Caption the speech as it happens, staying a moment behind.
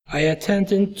I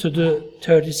attended to the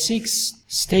 36th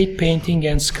State Painting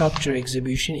and Sculpture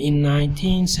Exhibition in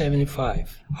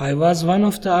 1975. I was one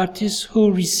of the artists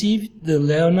who received the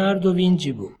Leonardo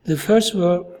Vinci book. The first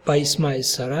work by Ismail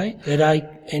Saray that I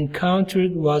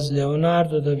encountered was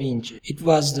Leonardo da Vinci. It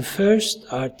was the first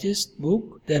artist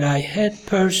book that I had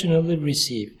personally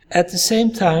received. At the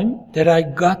same time that I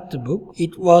got the book,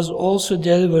 it was also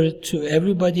delivered to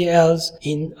everybody else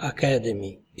in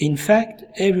academy. In fact,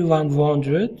 everyone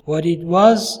wondered what it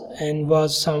was and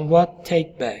was somewhat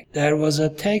taken back. There was a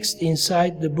text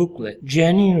inside the booklet,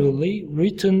 genuinely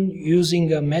written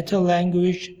using a meta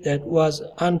language that was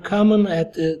uncommon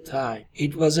at the time.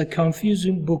 It was a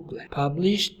confusing booklet,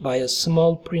 published by a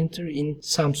small printer in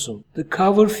Samsun. The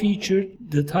cover featured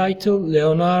the title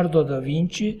Leonardo da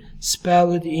Vinci,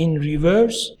 spelled in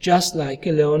reverse, just like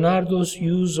Leonardo's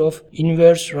use of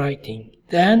inverse writing.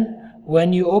 Then,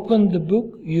 when you open the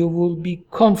book, you will be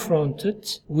confronted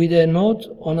with a note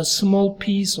on a small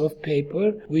piece of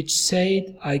paper which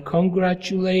said, "I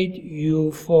congratulate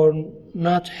you for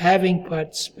not having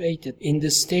participated in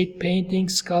the State Painting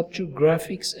Sculpture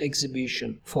Graphics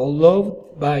exhibition,"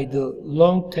 followed by the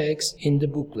long text in the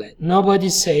booklet. Nobody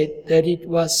said that it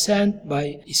was sent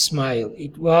by Ismail.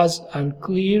 It was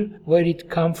unclear where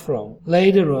it came from.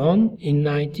 Later on, in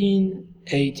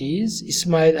 1980s,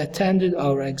 Ismail attended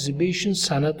our exhibition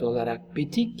Sanat Olarak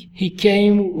Bitik. He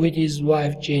came with his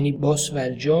wife Jenny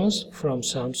Boswell Jones from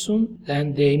Samsun,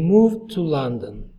 and they moved to London.